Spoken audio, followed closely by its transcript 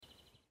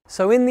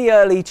So in the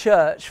early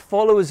church,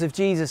 followers of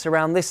Jesus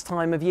around this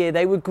time of year,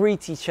 they would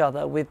greet each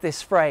other with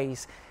this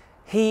phrase,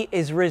 "He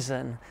is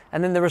risen."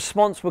 And then the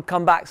response would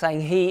come back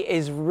saying, "He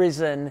is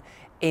risen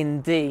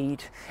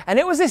indeed." And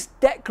it was this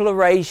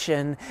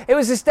declaration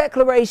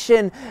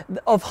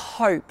of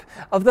hope,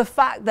 of the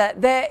fact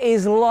that there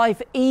is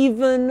life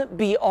even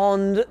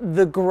beyond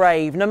the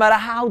grave. No matter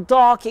how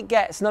dark it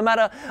gets, no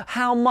matter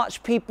how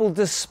much people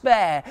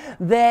despair,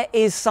 there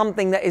is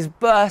something that is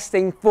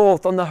bursting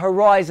forth on the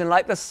horizon,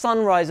 like the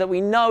sunrise that we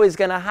know is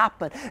going to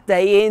happen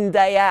day in,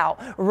 day out.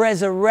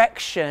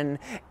 Resurrection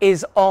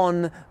is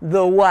on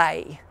the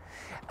way.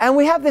 And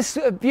we have this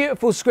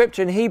beautiful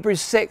scripture in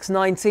Hebrews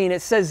 6:19.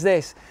 It says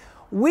this,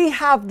 "We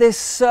have this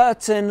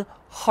certain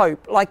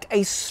hope, like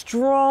a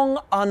strong,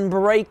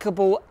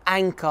 unbreakable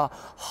anchor,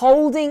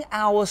 holding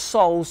our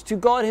souls to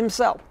God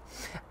Himself.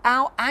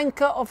 Our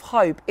anchor of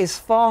hope is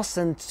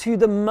fastened to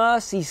the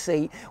mercy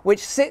seat,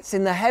 which sits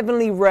in the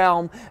heavenly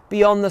realm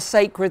beyond the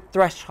sacred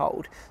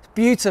threshold." It's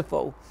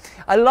beautiful.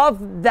 I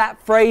love that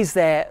phrase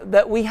there,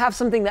 that we have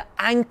something that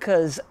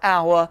anchors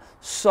our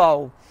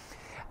soul.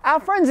 Our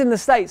friends in the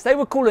States, they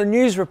would call a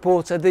news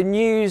reporter the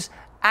news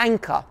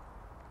anchor.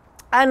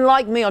 And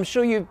like me, I'm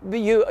sure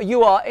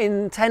you are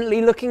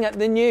intently looking at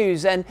the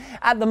news. And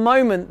at the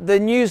moment, the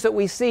news that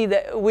we see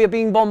that we're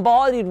being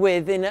bombarded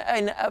with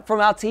from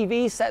our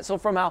TV sets or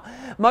from our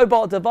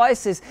mobile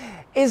devices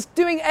is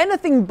doing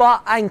anything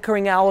but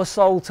anchoring our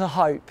soul to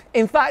hope.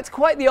 In fact,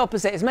 quite the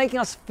opposite. It's making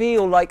us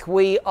feel like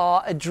we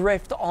are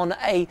adrift on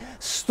a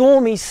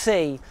stormy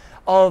sea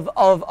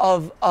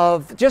of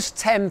just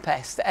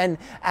tempest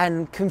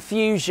and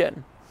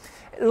confusion.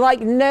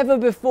 Like never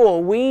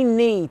before, we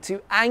need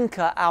to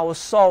anchor our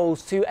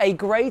souls to a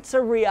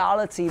greater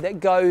reality that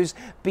goes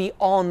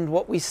beyond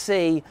what we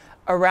see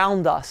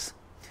around us.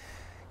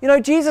 You know,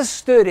 Jesus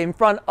stood in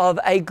front of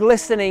a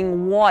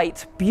glistening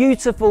white,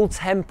 beautiful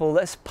temple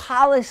that's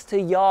palace to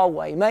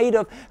Yahweh, made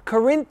of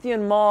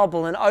Corinthian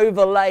marble and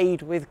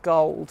overlaid with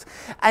gold.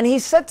 And he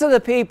said to the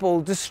people,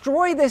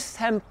 "Destroy this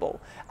temple,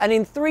 and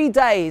in 3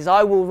 days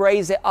I will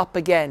raise it up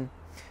again."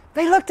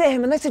 They looked at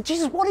him and they said,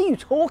 "Jesus, what are you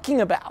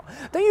talking about?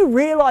 Don't you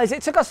realize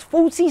it took us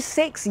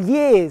 46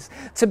 years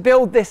to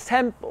build this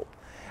temple?"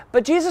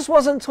 But Jesus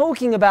wasn't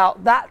talking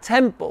about that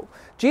temple.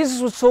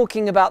 Jesus was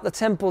talking about the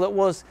temple that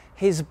was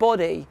his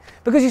body.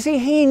 Because you see,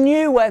 he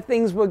knew where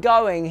things were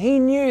going. He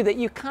knew that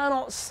you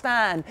cannot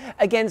stand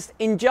against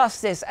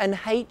injustice and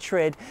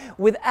hatred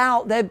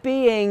without there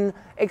being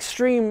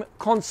extreme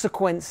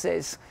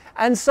consequences.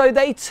 And so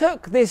they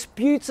took this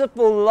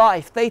beautiful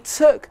life. They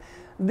took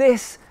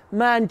this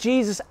man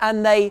Jesus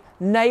and they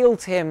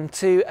nailed him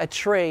to a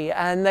tree,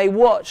 and they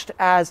watched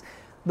as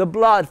the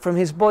blood from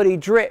his body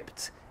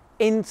dripped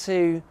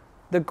into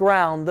the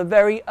ground, the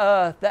very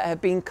earth that had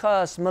been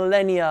cursed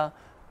millennia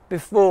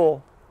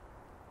before.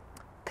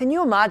 Can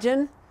you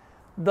imagine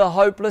the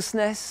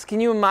hopelessness?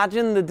 Can you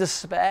imagine the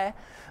despair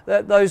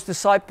that those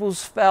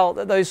disciples felt,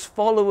 that those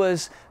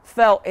followers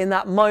felt in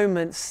that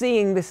moment,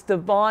 seeing this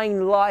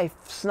divine life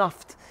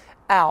snuffed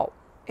out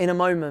in a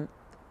moment?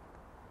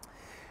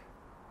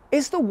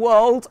 Is the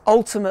world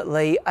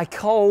ultimately a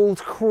cold,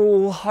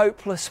 cruel,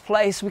 hopeless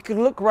place? We could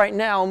look right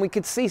now and we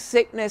could see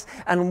sickness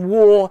and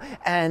war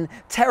and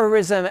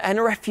terrorism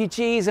and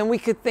refugees, and we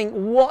could think,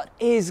 what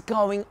is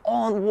going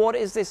on? What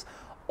is this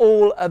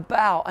all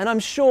about? And I'm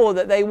sure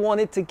that they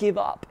wanted to give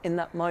up in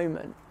that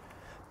moment.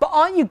 But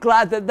aren't you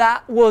glad that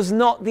that was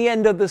not the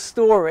end of the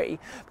story?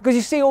 Because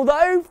you see,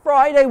 although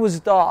Friday was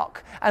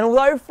dark and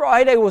although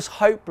Friday was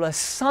hopeless,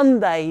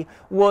 Sunday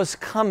was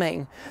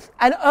coming.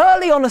 And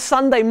early on a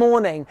Sunday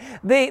morning,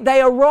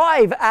 they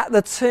arrive at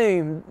the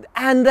tomb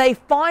and they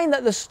find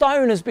that the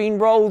stone has been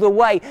rolled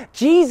away.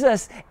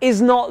 Jesus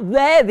is not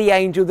there, the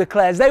angel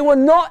declares. They were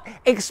not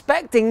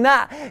expecting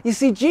that. You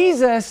see,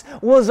 Jesus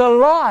was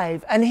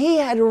alive and he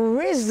had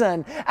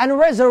risen, and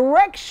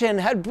resurrection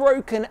had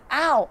broken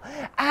out,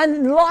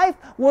 and life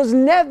was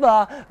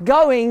never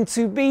going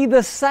to be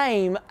the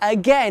same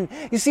again.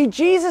 You see,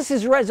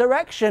 Jesus'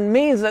 resurrection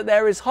means that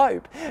there is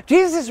hope.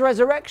 Jesus'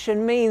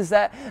 resurrection means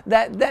that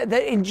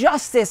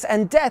injustice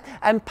and death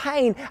and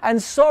pain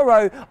and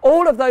sorrow,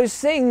 all of those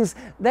things,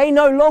 they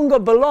no longer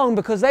belong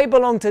because they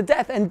belong to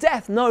death, and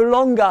death no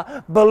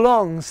longer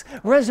belongs.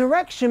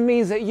 Resurrection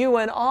means that you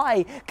and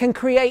I can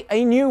create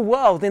a new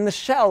world in the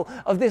shell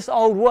of this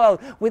old world,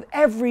 with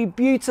every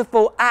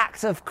beautiful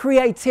act of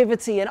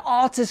creativity and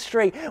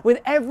artistry, with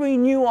every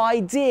new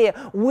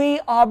idea we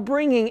are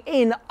bringing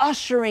in,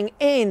 ushering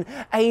in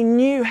a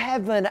new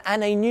heaven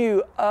and a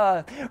new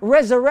earth.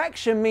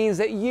 Resurrection means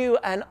that you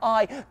and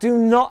I do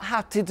not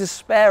have to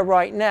despair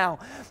right now,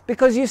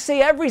 because you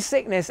see, every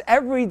sickness,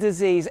 every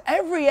disease,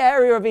 every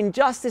area of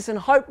injustice and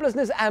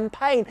hopelessness and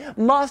pain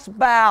must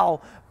bow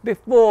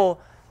before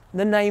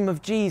the name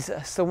of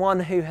Jesus, the one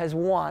who has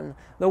won,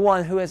 the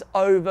one who has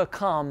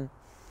overcome.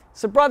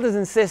 So brothers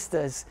and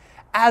sisters,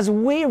 as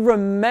we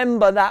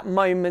remember that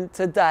moment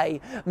today,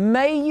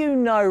 may you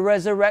know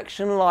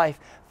resurrection life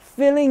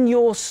filling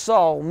your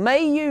soul.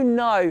 May you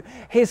know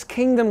His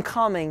kingdom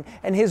coming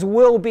and His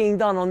will being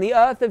done on the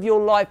earth of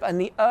your life and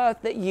the earth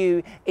that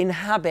you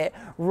inhabit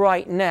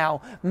right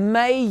now.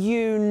 May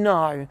you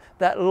know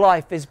that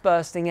life is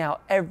bursting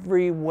out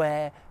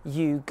everywhere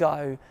you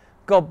go.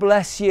 God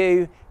bless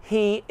you.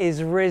 He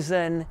is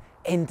risen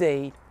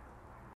indeed.